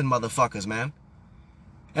finessing motherfuckers, man.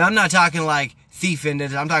 And I'm not talking like thieving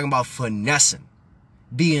it, I'm talking about finessing.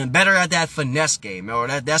 Being better at that finesse game, or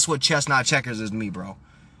that's what Chestnut Checkers is to me, bro.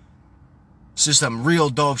 It's just some real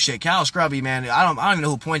dope shit. Cal Scrubby, man, I don't even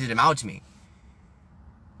know who pointed him out to me.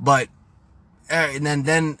 But, and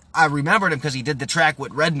then I remembered him because he did the track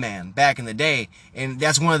with Redman back in the day. And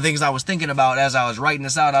that's one of the things I was thinking about as I was writing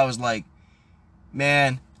this out. I was like,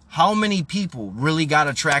 man, how many people really got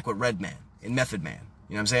a track with Redman and Method Man?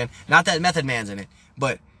 You know what I'm saying? Not that Method Man's in it,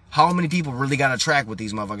 but how many people really got a track with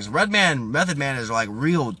these motherfuckers? Redman, Method Man is like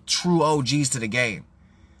real, true OGs to the game.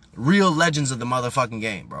 Real legends of the motherfucking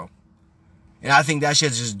game, bro. And I think that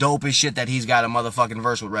shit's just dope as shit that he's got a motherfucking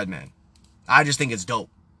verse with Redman. I just think it's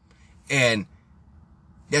dope. And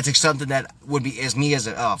that's something that would be, as me as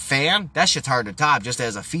a fan, that shit's hard to top just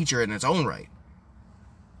as a feature in its own right.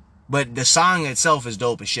 But the song itself is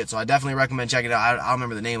dope as shit, so I definitely recommend checking it out. I don't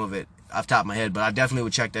remember the name of it off the top of my head, but I definitely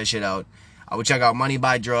would check that shit out. I would check out Money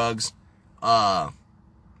Buy Drugs,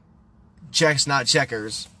 Chestnut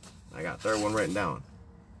Checkers. I got a third one written down.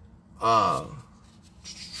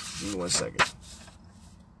 Give me 1 second.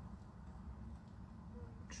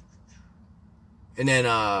 And then,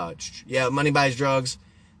 yeah, Money Buys Drugs,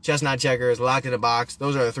 Chestnut Checkers, Locked in a Box.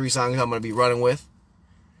 Those are the 3 songs I'm going to be running with.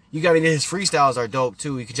 You got to get his freestyles are dope,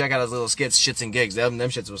 too. You can check out his little skits, shits, and gigs. Them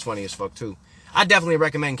shits was funny as fuck, too. I definitely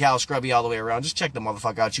recommend Cal Scrubby all the way around. Just check the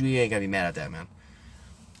motherfucker out. You ain't going to be mad at that, man.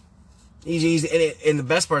 And the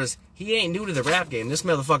best part is, he ain't new to the rap game. This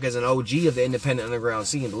motherfucker is an OG of the independent underground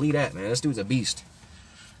scene. Believe that, man. This dude's a beast.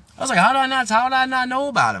 I was like, how did I not know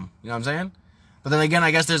about him? You know what I'm saying? But then again,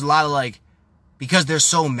 I guess there's a lot of like, because there's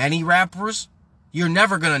so many rappers, you're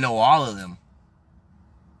never going to know all of them.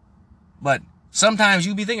 But sometimes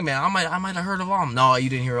you be thinking, man, I might have heard of all of them. No, you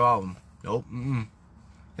didn't hear all of them. Nope.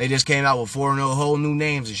 They just came out with 4 whole new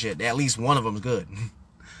names and shit. At least one of them's good. You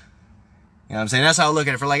know what I'm saying? That's how I look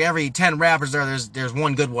at it. For like every 10 rappers there's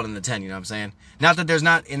one good one in the 10, you know what I'm saying? Not that there's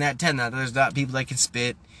not, in that 10, not that there's not people that can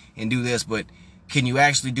spit and do this, but can you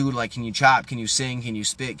actually do, like, can you chop, can you sing, can you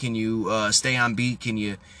spit, can you stay on beat, can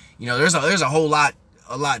you, you know, there's a whole lot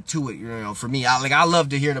to it, you know, for me. I love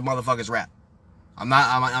to hear the motherfuckers rap.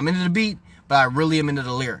 I'm into the beat, but I really am into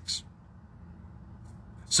the lyrics.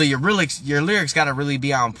 So your lyrics gotta really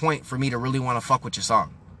be on point for me to really want to fuck with your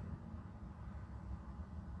song.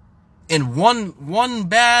 And one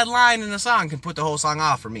bad line in the song can put the whole song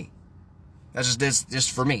off for me. That's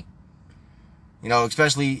just for me. You know,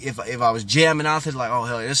 especially if I was jamming off it, like, oh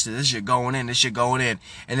hell, this shit going in,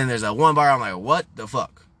 and then there's that one bar, I'm like, what the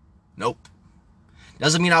fuck? Nope.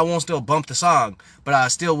 Doesn't mean I won't still bump the song, but I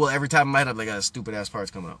still will every time I might have like a stupid ass parts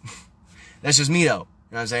coming up. That's just me though. You know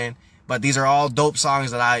what I'm saying? But these are all dope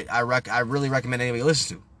songs that I really recommend anybody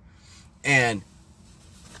listen to. And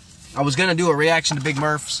I was gonna do a reaction to Big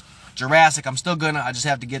Murph's Jurassic. I'm still gonna. I just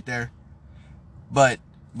have to get there. But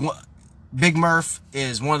Big Murph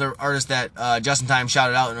is one of the artists that Just in Time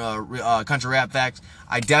shouted out in Country Rap Facts.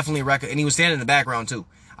 I definitely recommend, and he was standing in the background too.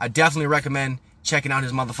 I definitely recommend checking out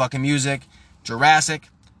his motherfucking music. Jurassic,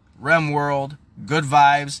 Rem World, Good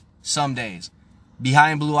Vibes, Some Days.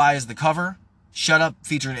 Behind Blue Eyes, the cover. Shut Up,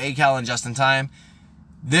 featuring A-Cal and Just in Time.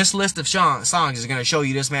 This list of songs is going to show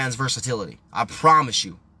you this man's versatility. I promise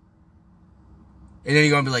you. And then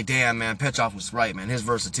you're going to be like, damn, man, Petrov was right, man. His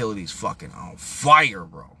versatility is fucking on fire,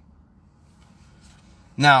 bro.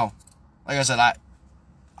 Now, like I said,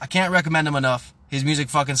 I can't recommend him enough. His music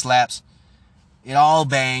fucking slaps. It all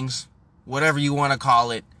bangs. Whatever you want to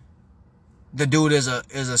call it. The dude is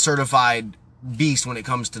a certified beast when it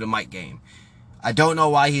comes to the mic game. I don't know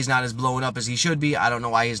why he's not as blown up as he should be. I don't know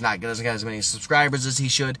why doesn't get as many subscribers as he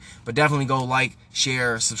should. But definitely go like,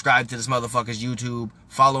 share, subscribe to this motherfucker's YouTube.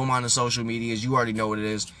 Follow him on the social medias. You already know what it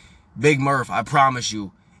is. Big Murph, I promise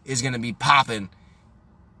you, is going to be popping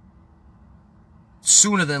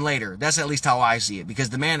sooner than later. That's at least how I see it. Because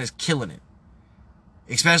the man is killing it.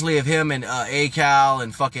 Especially if him and A-Cal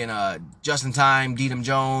and fucking Justin Time, Deedham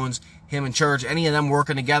Jones, him and Church, any of them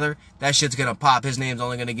working together, that shit's going to pop. His name's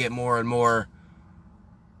only going to get more and more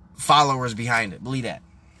followers behind it. Believe that.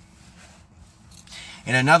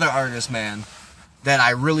 And another artist, man, that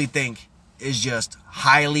I really think is just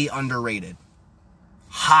highly underrated.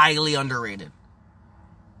 Highly underrated.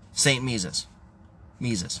 Saint Meezus.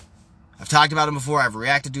 I've talked about him before. I've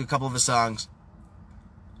reacted to a couple of his songs.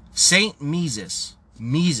 Saint Meezus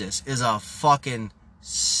is a fucking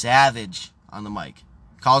savage on the mic.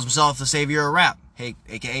 Calls himself the savior of rap,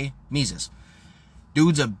 aka Meezus.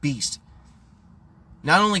 Dude's a beast.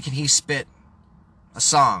 Not only can he spit a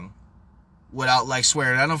song without like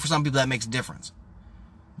swearing, I know for some people that makes a difference,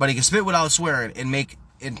 but he can spit without swearing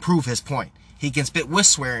and prove his point. He can spit with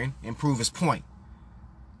swearing and prove his point.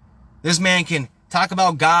 This man can talk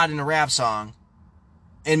about God in a rap song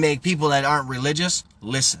and make people that aren't religious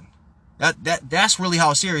listen. That's really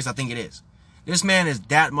how serious I think it is. This man is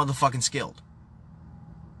that motherfucking skilled.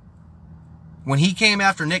 When he came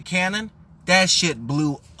after Nick Cannon, that shit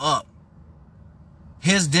blew up.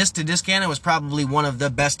 His diss to Diss Cannon was probably one of the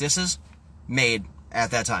best disses made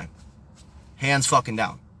at that time. Hands fucking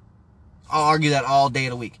down. I'll argue that all day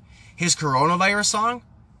of the week. His coronavirus song,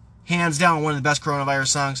 hands down one of the best coronavirus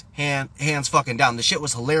songs. Hands fucking down. The shit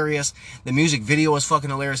was hilarious. The music video was fucking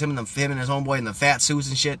hilarious. Him and his homeboy in the fat suits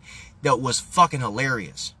and shit. That was fucking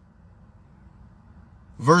hilarious.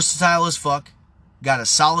 Versatile as fuck. Got a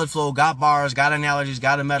solid flow. Got bars. Got analogies.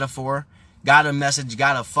 Got a metaphor. Got a message.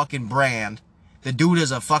 Got a fucking brand. The dude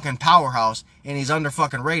is a fucking powerhouse, and he's under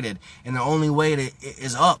fucking rated, and the only way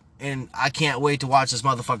is up, and I can't wait to watch this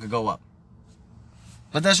motherfucker go up.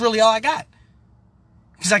 But that's really all I got.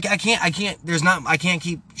 Because I can't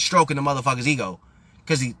keep stroking the motherfucker's ego.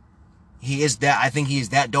 Because he is that, I think he is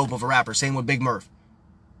that dope of a rapper. Same with Big Murph.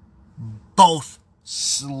 Both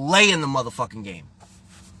slaying the motherfucking game.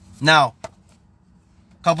 Now,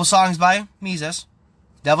 couple songs by Meezus.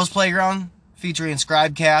 Devil's Playground featuring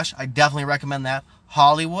Scribe Cash. I definitely recommend that.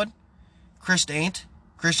 Hollywood. Christian Ain't.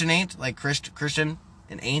 Like Christian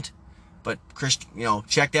and Ain't. But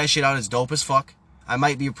check that shit out. It's dope as fuck. I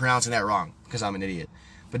might be pronouncing that wrong because I'm an idiot.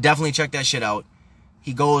 But definitely check that shit out.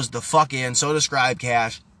 He goes the fuck in. So does Scribe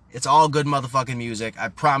Cash. It's all good motherfucking music. I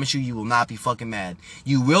promise you will not be fucking mad.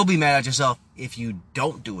 You will be mad at yourself if you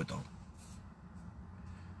don't do it though.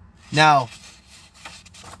 Now,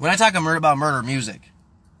 when I talk about murder music,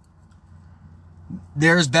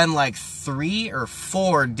 there's been like 3 or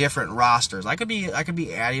 4 different rosters. I could be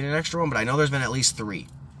adding an extra one, but I know there's been at least 3.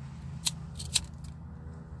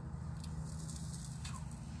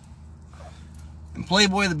 And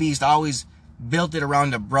Playboy the Beast always built it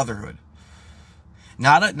around a brotherhood.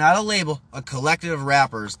 Not a label, a collective of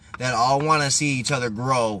rappers that all want to see each other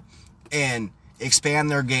grow and expand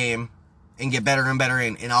their game and get better and better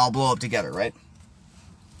and all blow up together, right?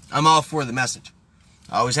 I'm all for the message.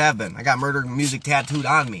 I always have been. I got murder music tattooed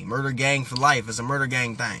on me. Murder gang for life is a murder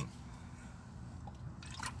gang thing.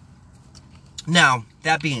 Now,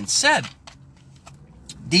 that being said,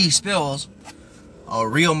 D Spills, a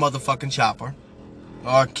real motherfucking chopper,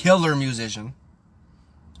 a killer musician,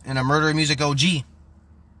 and a murder music OG,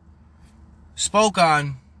 spoke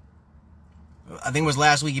on, I think it was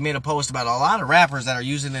last week, he made a post about a lot of rappers that are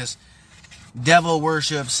using this devil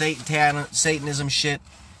worship, Satanism shit,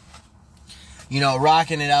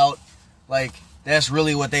 rocking it out like that's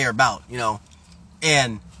really what they are about,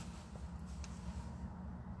 and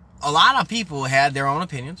a lot of people had their own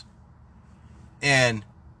opinions, and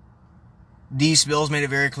D Spills made it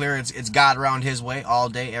very clear it's God around his way all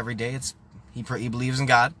day, every day. He believes in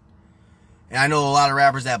God. And I know a lot of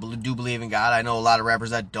rappers that do believe in God. I know a lot of rappers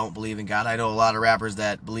that don't believe in God. I know a lot of rappers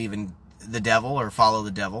that believe in the devil or follow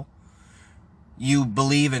the devil. You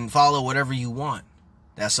believe and follow whatever you want.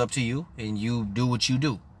 That's up to you, and you do what you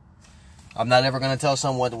do. I'm not ever going to tell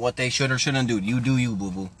someone what they should or shouldn't do. You do you,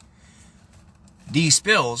 boo-boo. D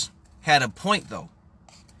Spills had a point, though.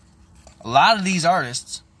 A lot of these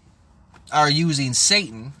artists are using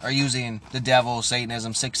Satan, are using the devil,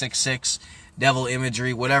 Satanism, 666, devil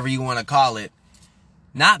imagery, whatever you want to call it,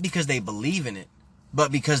 not because they believe in it,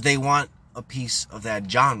 but because they want a piece of that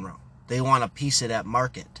genre. They want a piece of that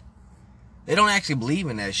market. They don't actually believe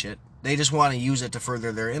in that shit. They just want to use it to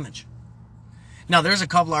further their image. Now, there's a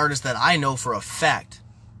couple artists that I know for a fact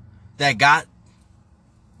that got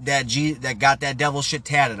that devil shit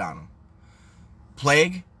tatted on them.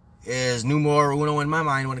 Plague is numero uno in my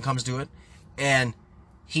mind when it comes to it, and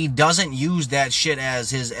he doesn't use that shit as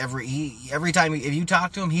his every time. If you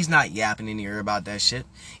talk to him, he's not yapping in your ear about that shit.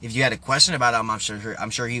 If you had a question about him, I'm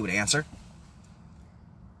sure he would answer.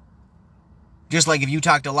 Just like if you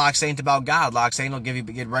talk to Lock Saint about God, Lock Saint will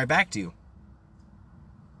get right back to you.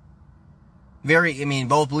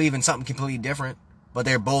 Both believe in something completely different, but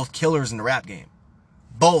they're both killers in the rap game.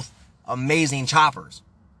 Both amazing choppers.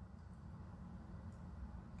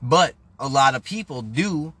 But a lot of people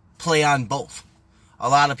do play on both. A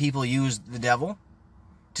lot of people use the devil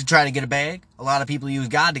to try to get a bag. A lot of people use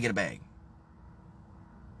God to get a bag.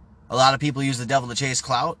 A lot of people use the devil to chase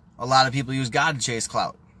clout. A lot of people use God to chase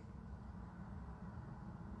clout.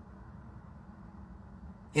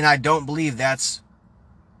 And I don't believe that's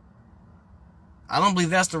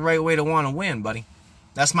the right way to want to win, buddy.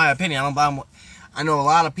 That's my opinion. I know a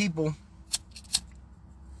lot of people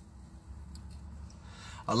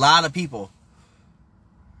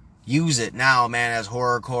use it now, man, as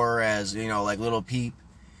horrorcore, as, like Lil Peep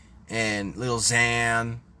and Lil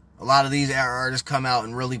Xan. A lot of these artists come out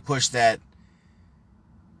and really push that,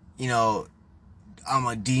 I'm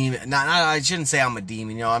a demon. I shouldn't say I'm a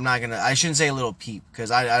demon, I shouldn't say Lil Peep,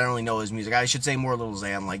 because I don't really know his music. I should say more Lil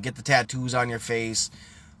Xan, like, get the tattoos on your face,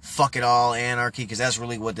 fuck it all, anarchy, because that's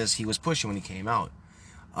really what he was pushing when he came out.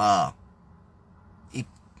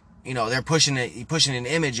 They're pushing an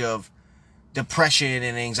image of depression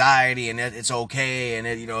and anxiety, and that it's okay, and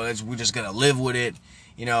we're just gonna live with it,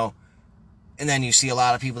 And then you see a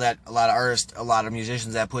lot of artists, a lot of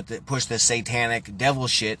musicians that push this satanic devil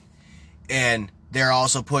shit, and they're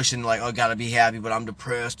also pushing like, oh, gotta be happy, but I'm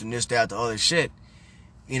depressed and this, that, the other shit.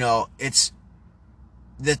 It's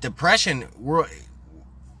the depression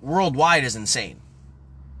worldwide is insane.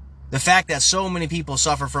 The fact that so many people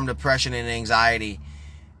suffer from depression and anxiety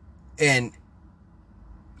and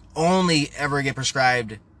only ever get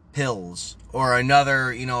prescribed pills or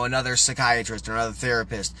another psychiatrist or another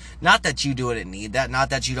therapist. Not that you didn't need that, not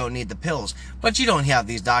that you don't need the pills, but you don't have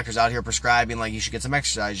these doctors out here prescribing like you should get some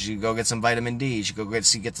exercise, you should go get some vitamin D, you should go get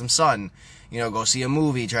some sun, go see a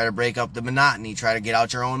movie, try to break up the monotony, try to get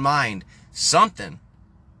out your own mind, something.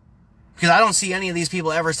 Because I don't see any of these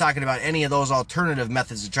people ever talking about any of those alternative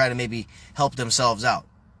methods to try to maybe help themselves out.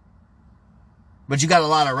 But you got a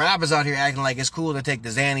lot of rappers out here acting like it's cool to take the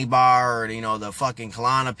Xanny bar or, the fucking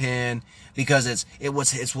Klonopin because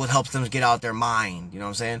it's what helps them get out their mind. You know what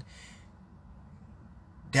I'm saying?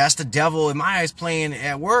 That's the devil in my eyes playing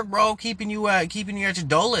at work, bro, keeping you at your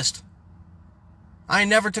dullest. I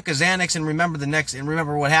never took a Xanax and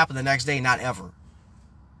remember what happened the next day, not ever.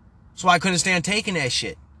 That's why I couldn't stand taking that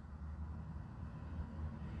shit.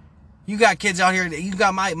 You got kids out here, you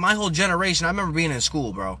got my whole generation. I remember being in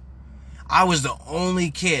school, bro. I was the only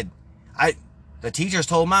kid. The teachers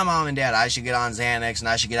told my mom and dad I should get on Xanax and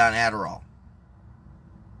I should get on Adderall.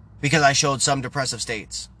 Because I showed some depressive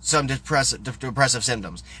states, some depressive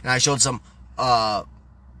symptoms. And I showed some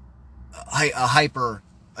hyper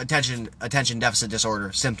attention deficit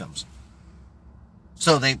disorder symptoms.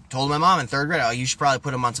 So they told my mom in third grade, oh, you should probably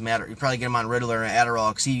put him on some Adderall. You probably get him on Ritalin or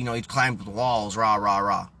Adderall because he climbed the walls, rah, rah,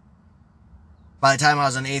 rah. By the time I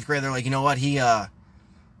was in 8th grade, they're like, you know what, he's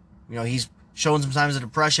showing some signs of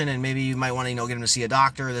depression, and maybe you might want to, get him to see a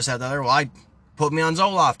doctor, or this, that, the other. Well, I put me on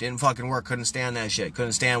Zoloft. Didn't fucking work. Couldn't stand that shit.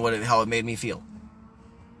 Couldn't stand how it made me feel.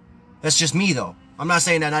 That's just me, though. I'm not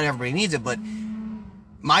saying that not everybody needs it, but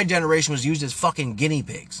my generation was used as fucking guinea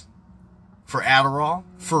pigs. For Adderall,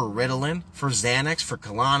 for Ritalin, for Xanax, for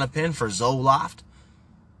Klonopin, for Zoloft.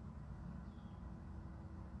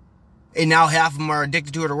 And now half of them are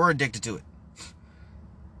addicted to it or were addicted to it.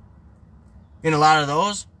 And a lot of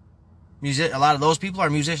those people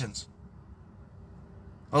are musicians.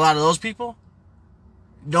 A lot of those people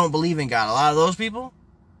don't believe in God. A lot of those people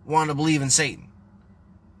want to believe in Satan.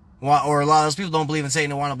 Or a lot of those people don't believe in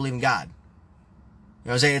Satan and want to believe in God.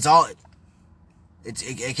 You know what I'm saying?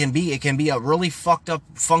 It can be a really fucked up,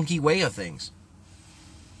 funky way of things.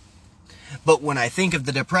 But when I think of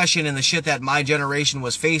the depression and the shit that my generation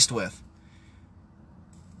was faced with,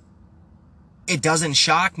 it doesn't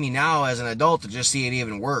shock me now as an adult to just see it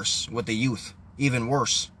even worse with the youth. Even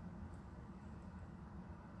worse.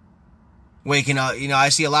 Waking up, I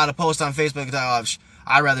see a lot of posts on Facebook that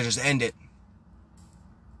I'd rather just end it.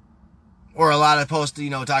 Or a lot of posts,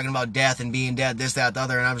 talking about death and being dead, this, that, the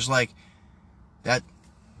other, and I'm just like,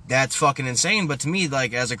 that's fucking insane. But to me,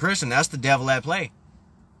 like, as a Christian, that's the devil at play.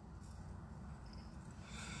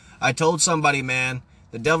 I told somebody, man,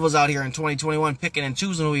 the devil's out here in 2021 picking and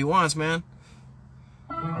choosing who he wants, man.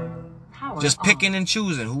 Just picking and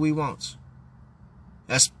choosing who he wants.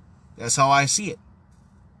 That's how I see it.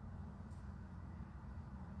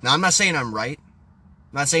 Now, I'm not saying I'm right.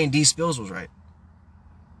 I'm not saying D. Spills was right.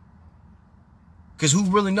 Because who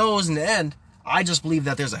really knows in the end? I just believe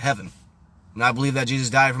that there's a heaven. And I believe that Jesus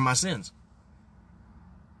died for my sins.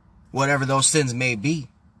 Whatever those sins may be.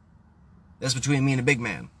 That's between me and the big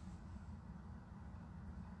man.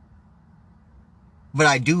 But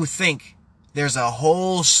I do think there's a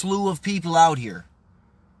whole slew of people out here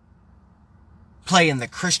playing the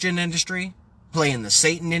Christian industry, playing the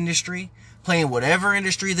Satan industry, playing whatever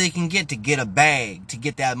industry they can get to get a bag, to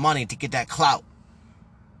get that money, to get that clout.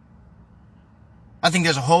 I think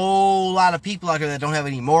there's a whole lot of people out here that don't have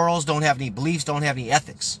any morals, don't have any beliefs, don't have any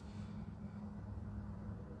ethics.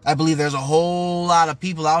 I believe there's a whole lot of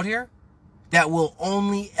people out here that will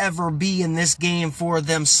only ever be in this game for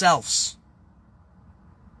themselves.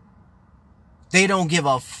 They don't give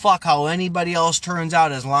a fuck how anybody else turns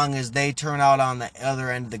out as long as they turn out on the other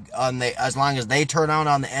end, as long as they turn out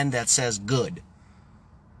on the end that says good.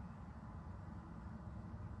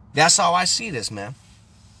 That's how I see this, man.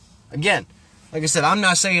 Again, like I said, I'm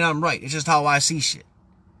not saying I'm right. It's just how I see shit.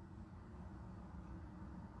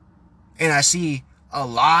 And I see a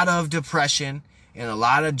lot of depression and a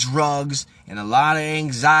lot of drugs and a lot of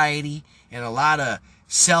anxiety and a lot of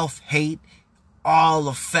self-hate all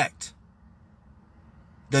affect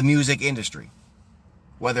the music industry.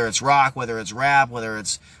 Whether it's rock, whether it's rap, whether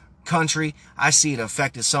it's country, I see it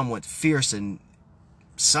affected somewhat fierce and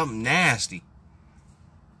something nasty.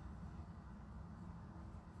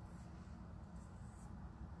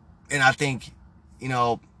 And I think,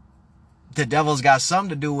 the devil's got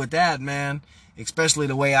something to do with that, man. Especially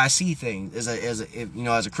the way I see things as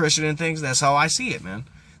a Christian and things. That's how I see it, man.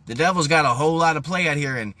 The devil's got a whole lot of play out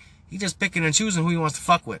here, and he's just picking and choosing who he wants to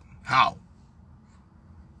fuck with. How?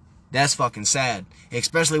 That's fucking sad.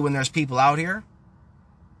 Especially when there's people out here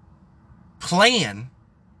playing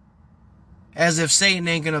as if Satan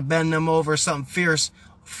ain't gonna bend them over something fierce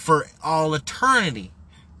for all eternity.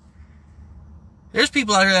 There's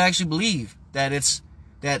people out here that actually believe that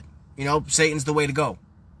Satan's the way to go.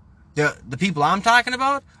 The people I'm talking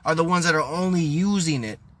about are the ones that are only using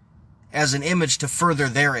it as an image to further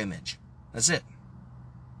their image. That's it.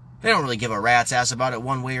 They don't really give a rat's ass about it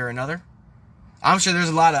one way or another. I'm sure there's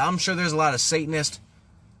a lot of Satanist,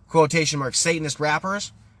 quotation marks, Satanist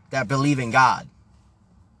rappers that believe in God.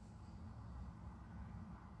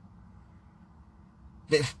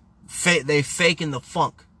 They fake in the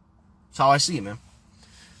funk. That's how I see it, man.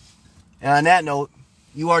 And on that note,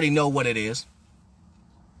 you already know what it is.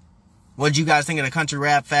 What did you guys think of the Country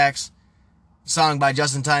Rap Facts song by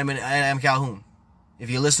Justin Timon and Adam Calhoun? If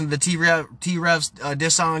you listen to the T-Rev's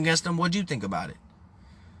diss song against them, what'd you think about it?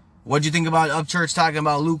 What'd you think about Upchurch talking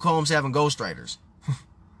about Luke Combs having ghostwriters?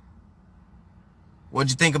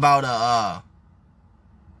 What'd you think about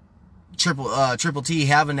Triple T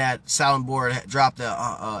having that soundboard drop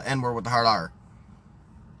the N-word with the hard R?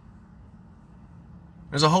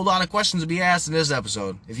 There's a whole lot of questions to be asked in this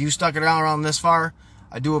episode. If you stuck it around this far,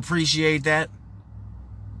 I do appreciate that.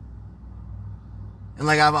 And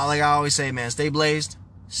like I always say, man, stay blazed,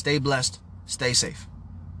 stay blessed, stay safe.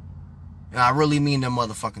 And I really mean them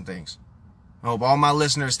motherfucking things. I hope all my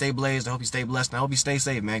listeners stay blazed. I hope you stay blessed. And I hope you stay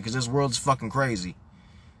safe, man, because this world's fucking crazy.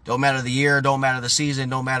 Don't matter the year, don't matter the season,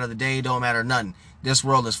 don't matter the day, don't matter nothing. This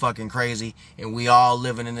world is fucking crazy, and we all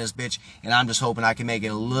living in this bitch, and I'm just hoping I can make it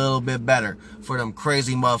a little bit better for them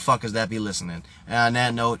crazy motherfuckers that be listening. And on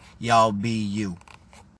that note, y'all be you.